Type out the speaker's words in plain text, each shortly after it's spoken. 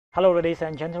Hello, ladies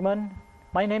and gentlemen.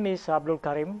 My name is Abdul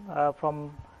Karim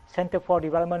from Center for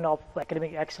Development of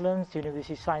Academic Excellence,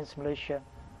 University of Science Malaysia.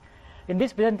 In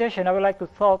this presentation, I would like to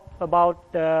talk about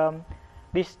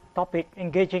this topic,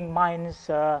 engaging minds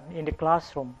in the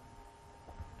classroom.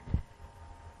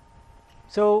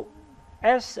 So,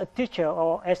 as a teacher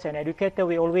or as an educator,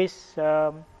 we always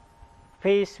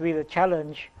face with a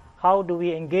challenge: how do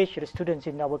we engage the students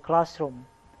in our classroom?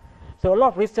 So, a lot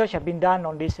of research has been done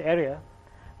on this area.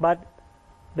 But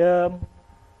the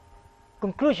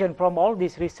conclusion from all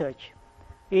this research,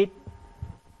 it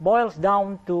boils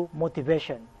down to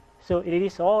motivation. So it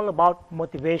is all about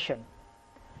motivation.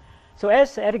 So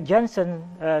as Eric Jensen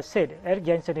said, Eric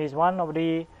Jensen is one of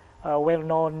the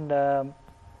well-known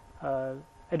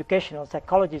educational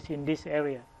psychologists in this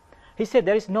area. He said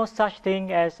there is no such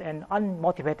thing as an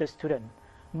unmotivated student,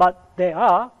 but there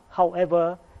are,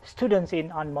 however, students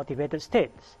in unmotivated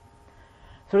states.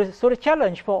 So the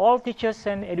challenge for all teachers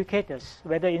and educators,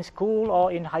 whether in school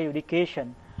or in higher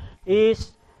education,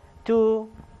 is to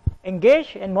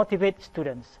engage and motivate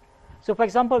students. So for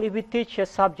example, if we teach a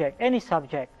subject, any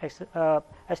subject,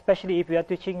 especially if we are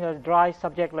teaching a dry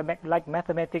subject like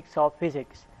mathematics or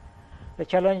physics, the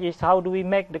challenge is how do we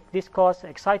make this course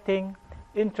exciting,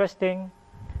 interesting,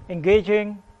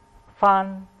 engaging,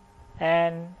 fun,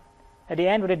 and at the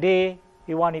end of the day,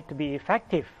 we want it to be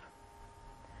effective.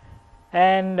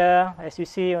 And as you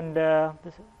see on the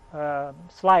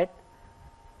slide,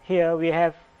 here we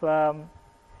have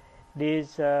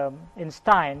this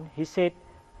Einstein. He said,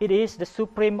 "It is the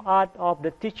supreme art of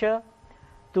the teacher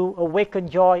to awaken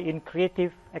joy in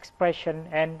creative expression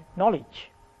and knowledge."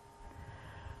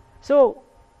 So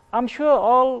I'm sure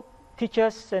all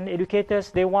teachers and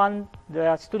educators, they want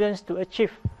their students to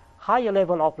achieve higher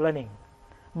level of learning.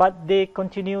 But they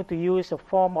continue to use a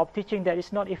form of teaching that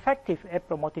is not effective at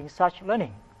promoting such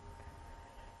learning.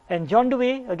 And John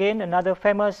Dewey, again another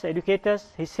famous educator,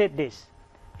 he said this: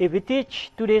 "If we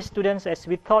teach today's students as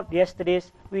we taught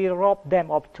yesterday's, we rob them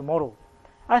of tomorrow."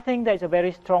 I think that is a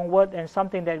very strong word and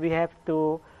something that we have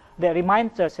to, that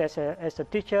reminds us as a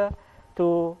teacher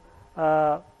to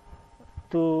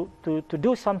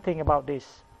do something about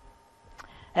this.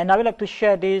 And I would like to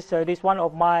share this one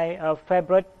of my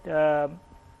favorite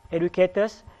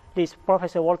educators. This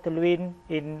Professor Walter Lewin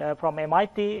from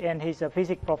MIT, and he's a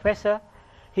physics professor.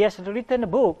 He has written a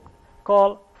book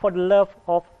called For the Love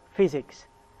of Physics.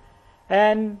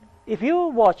 And if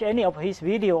you watch any of his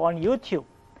video on YouTube,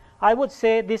 I would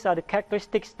say these are the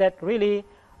characteristics that really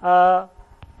the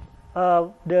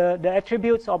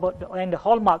attributes of and the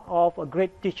hallmark of a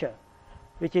great teacher,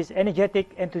 which is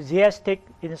energetic, enthusiastic,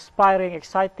 inspiring,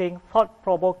 exciting,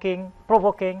 thought-provoking,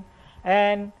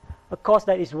 and a course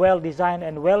that is well designed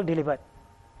and well delivered.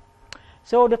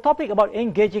 So the topic about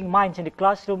engaging minds in the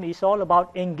classroom is all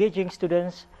about engaging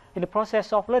students in the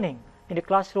process of learning in the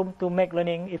classroom to make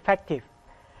learning effective.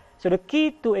 So the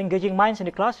key to engaging minds in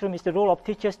the classroom is the role of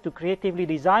teachers to creatively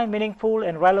design meaningful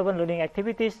and relevant learning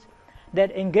activities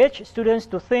that engage students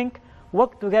to think,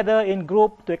 work together in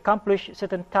group to accomplish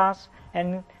certain tasks,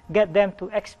 and get them to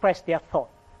express their thought.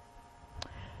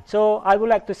 So I would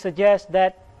like to suggest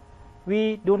that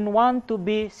we don't want to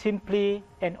be simply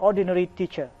an ordinary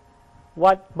teacher,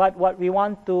 but what we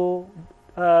want to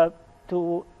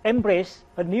embrace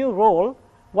a new role,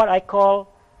 what I call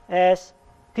as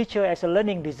teacher as a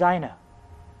learning designer,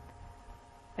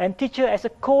 and teacher as a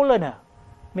co-learner,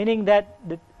 meaning that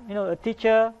a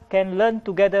teacher can learn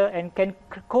together and can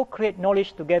co-create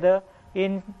knowledge together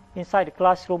inside the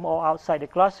classroom or outside the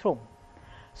classroom.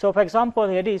 So for example,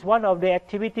 here is one of the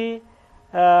activity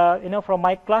from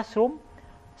my classroom.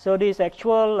 So this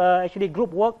actually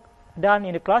group work done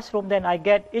in the classroom. Then I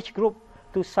get each group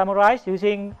to summarize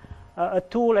using a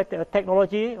tool, a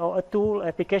technology or a tool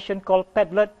application called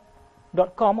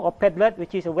Padlet.com or Padlet,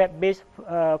 which is a web-based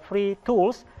free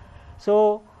tools.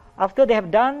 So after they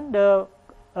have done the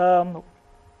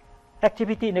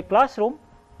activity in the classroom,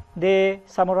 they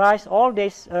summarize all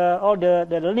the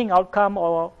learning outcome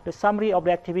or the summary of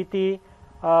the activity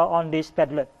on this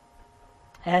Padlet.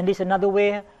 And this is another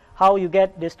way how you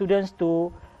get the students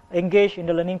to engage in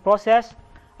the learning process.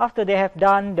 After they have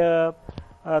done the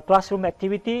classroom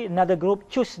activity, another group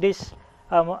choose this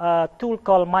tool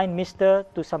called MindMister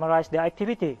to summarize the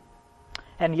activity.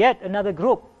 And yet another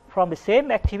group from the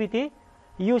same activity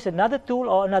use another tool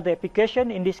or another application,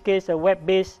 in this case a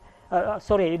web-based,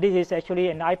 this is actually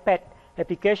an iPad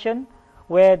application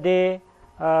where they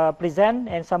present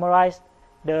and summarize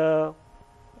the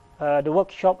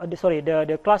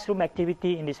classroom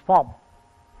activity in this form.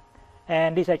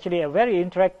 And this is actually a very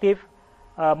interactive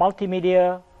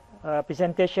multimedia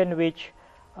presentation which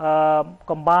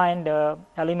combine the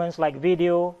elements like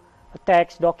video,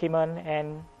 text, document,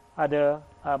 and other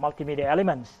multimedia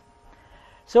elements.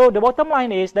 So the bottom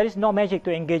line is there is no magic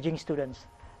to engaging students,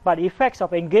 but the effects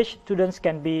of engaged students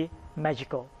can be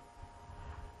magical.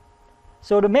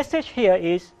 So the message here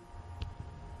is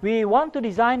we want to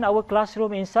design our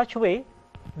classroom in such a way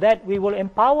that we will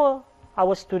empower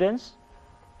our students,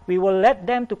 we will let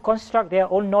them to construct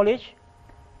their own knowledge,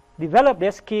 develop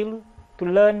their skill to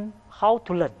learn how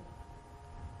to learn.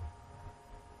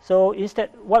 So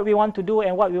instead, what we want to do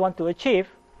and what we want to achieve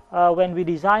when we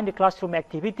design the classroom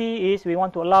activity is we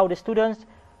want to allow the students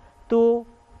to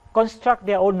construct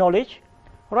their own knowledge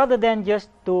rather than just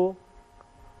to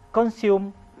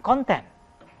consume content.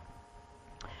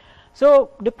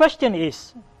 So the question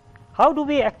is, how do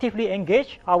we actively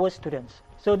engage our students?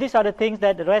 So these are the things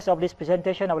that the rest of this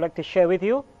presentation I would like to share with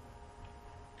you.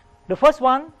 The first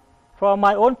one, from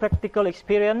my own practical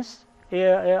experience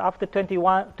after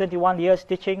 21 years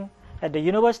teaching at the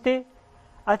university,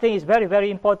 I think it's very, very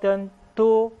important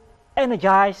to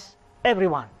energize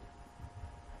everyone.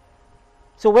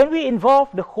 So when we involve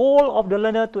the whole of the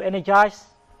learner to energize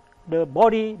the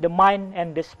body, the mind,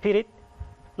 and the spirit,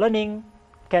 learning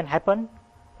can happen,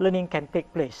 learning can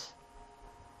take place.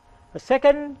 The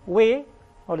second way,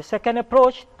 or the second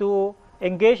approach to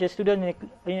engage the student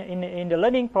in the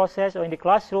learning process or in the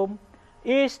classroom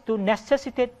is to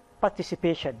necessitate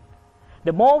participation.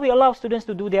 The more we allow students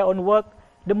to do their own work,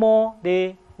 the more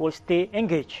they will stay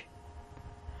engaged.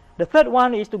 The third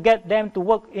one is to get them to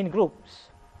work in groups.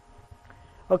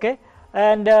 Okay,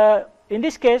 and in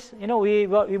this case, we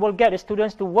will get the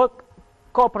students to work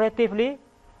cooperatively,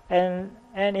 and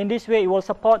in this way, it will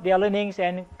support their learnings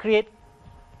and create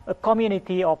a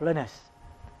community of learners.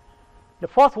 The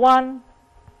fourth one,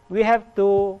 we have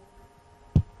to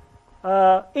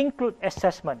include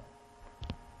assessment.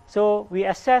 So we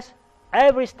assess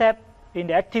every step in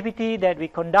the activity that we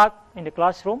conduct in the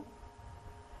classroom.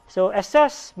 So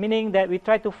assess meaning that we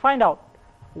try to find out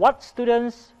what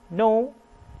students know,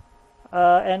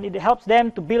 and it helps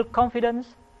them to build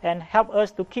confidence and help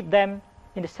us to keep them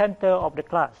in the center of the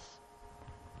class.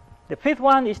 The fifth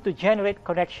one is to generate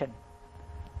connection,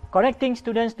 connecting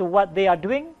students to what they are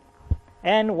doing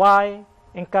and why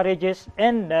encourages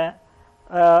and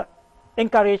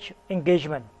encourage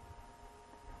engagement.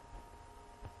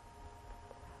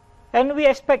 And we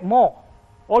expect more.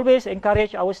 Always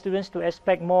encourage our students to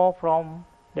expect more from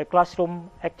the classroom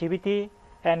activity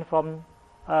and from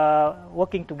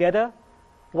working together.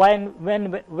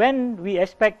 When we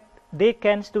expect,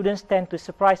 students tend to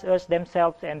surprise us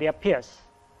themselves and their peers.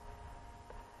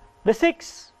 The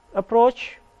sixth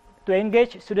approach to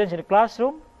engage students in the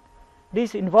classroom,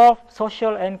 this involves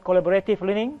social and collaborative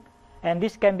learning, and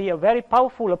this can be a very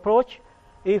powerful approach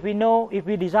if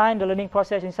we design the learning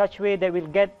process in such a way that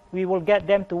we will get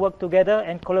them to work together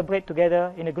and collaborate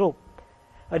together in a group.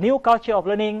 A new culture of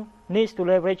learning needs to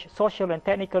leverage social and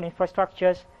technical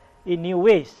infrastructures in new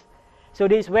ways. So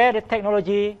this is where the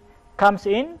technology comes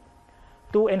in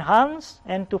to enhance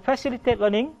and to facilitate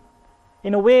learning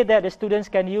in a way that the students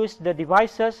can use the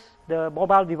devices, the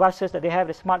mobile devices that they have,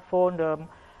 the smartphone,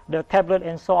 the tablet,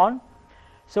 and so on.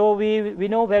 So we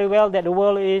know very well that the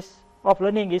world of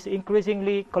learning is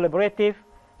increasingly collaborative,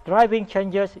 driving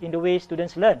changes in the way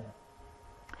students learn.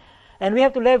 And we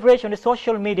have to leverage on the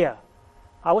social media.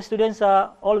 Our students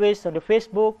are always on the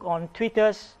Facebook, on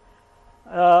Twitters,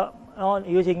 on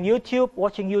using YouTube,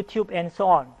 watching YouTube, and so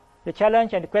on. The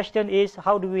challenge and the question is,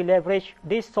 how do we leverage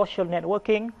this social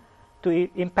networking to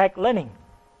impact learning?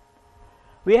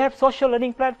 We have social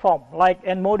learning platforms like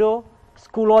Edmodo,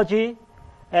 Schoology,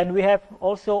 and we have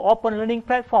also open learning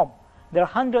platform. There are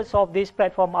hundreds of these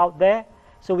platforms out there,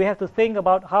 so we have to think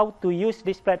about how to use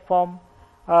this platform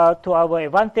to our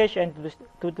advantage and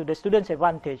to the students'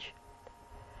 advantage.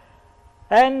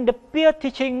 And the peer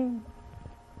teaching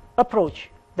approach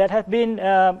that has been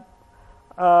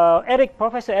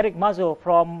Professor Eric Mazo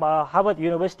from Harvard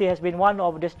University has been one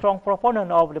of the strong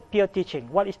proponents of the peer teaching.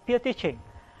 What is peer teaching?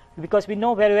 Because we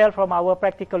know very well from our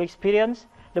practical experience,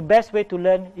 the best way to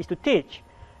learn is to teach.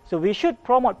 So we should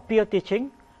promote peer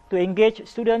teaching to engage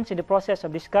students in the process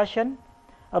of discussion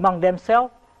among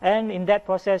themselves, and in that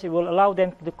process it will allow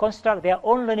them to construct their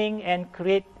own learning and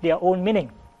create their own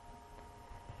meaning.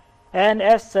 And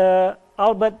as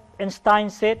Albert Einstein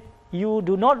said, you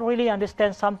do not really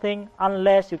understand something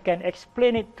unless you can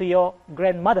explain it to your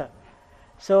grandmother.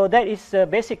 So that is the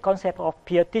basic concept of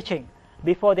peer teaching.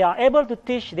 Before they are able to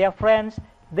teach their friends,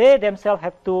 they themselves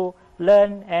have to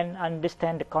learn and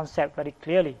understand the concept very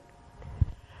clearly.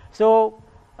 So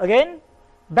again,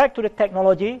 back to the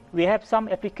technology, we have some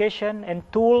application and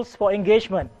tools for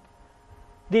engagement.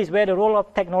 This is where the role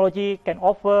of technology can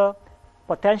offer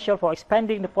potential for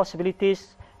expanding the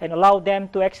possibilities and allow them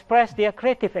to express their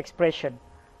creative expression,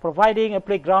 providing a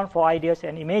playground for ideas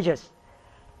and images.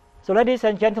 So ladies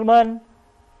and gentlemen,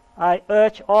 I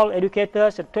urge all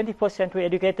educators and 21st century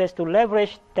educators to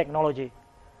leverage technology.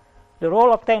 The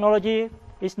role of technology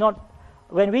is not,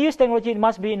 when we use technology, it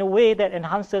must be in a way that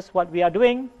enhances what we are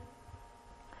doing.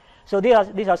 So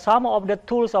these are some of the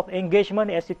tools of engagement,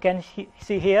 as you can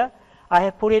see here. I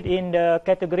have put it in the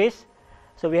categories.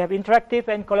 So we have interactive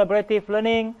and collaborative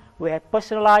learning, we have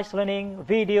personalized learning,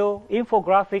 video,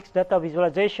 infographics, data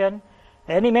visualization,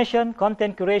 animation,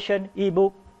 content curation,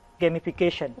 ebook,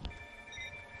 gamification.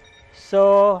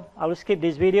 So I will skip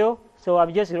this video. So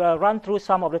I'll just run through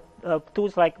some of the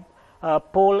tools like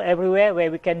Poll Everywhere,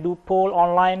 where we can do poll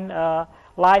online,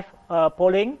 live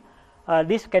polling.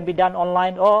 This can be done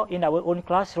online or in our own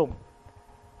classroom.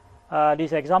 This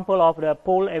is an example of the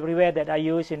Poll Everywhere that I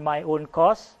use in my own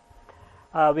course.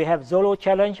 We have Zolo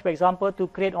Challenge, for example, to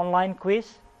create online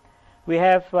quiz. We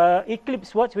have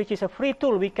Eclipse Words, which is a free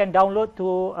tool we can download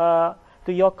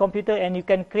to your computer, and you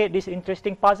can create this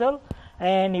interesting puzzle.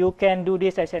 And you can do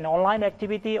this as an online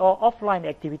activity or offline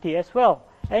activity as well.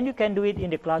 And you can do it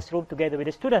in the classroom together with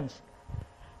the students.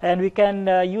 And we can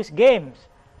use games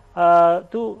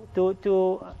to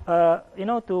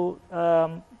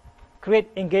create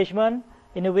engagement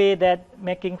in a way that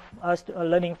making us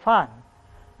learning fun.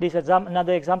 This is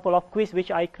another example of quiz which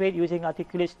I create using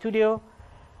Articulate Studio.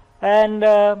 And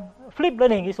flipped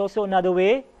learning is also another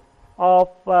way of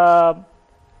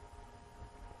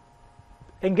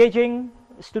engaging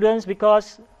students,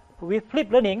 because with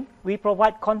flipped learning, we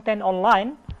provide content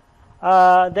online.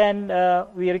 Then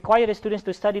we require the students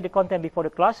to study the content before the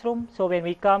classroom. So when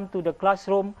we come to the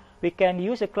classroom, we can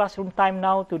use the classroom time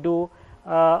now to do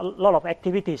a lot of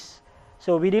activities.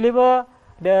 So we deliver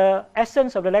the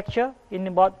essence of the lecture in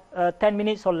about 10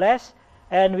 minutes or less,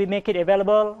 and we make it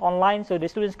available online so the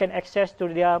students can access to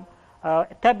their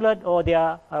tablet or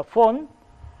their phone.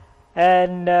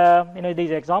 And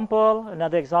this example,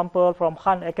 another example from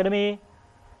Han Academy.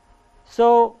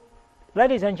 So,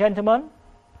 ladies and gentlemen,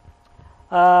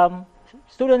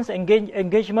 students'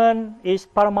 engagement is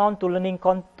paramount to learning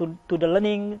to the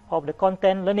learning of the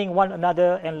content, learning one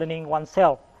another, and learning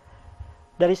oneself.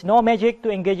 There is no magic to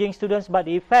engaging students, but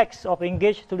the effects of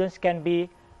engaged students can be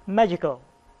magical.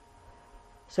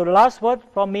 So the last word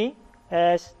from me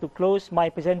is to close my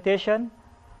presentation.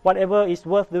 Whatever is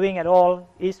worth doing at all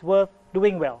is worth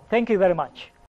doing well. Thank you very much.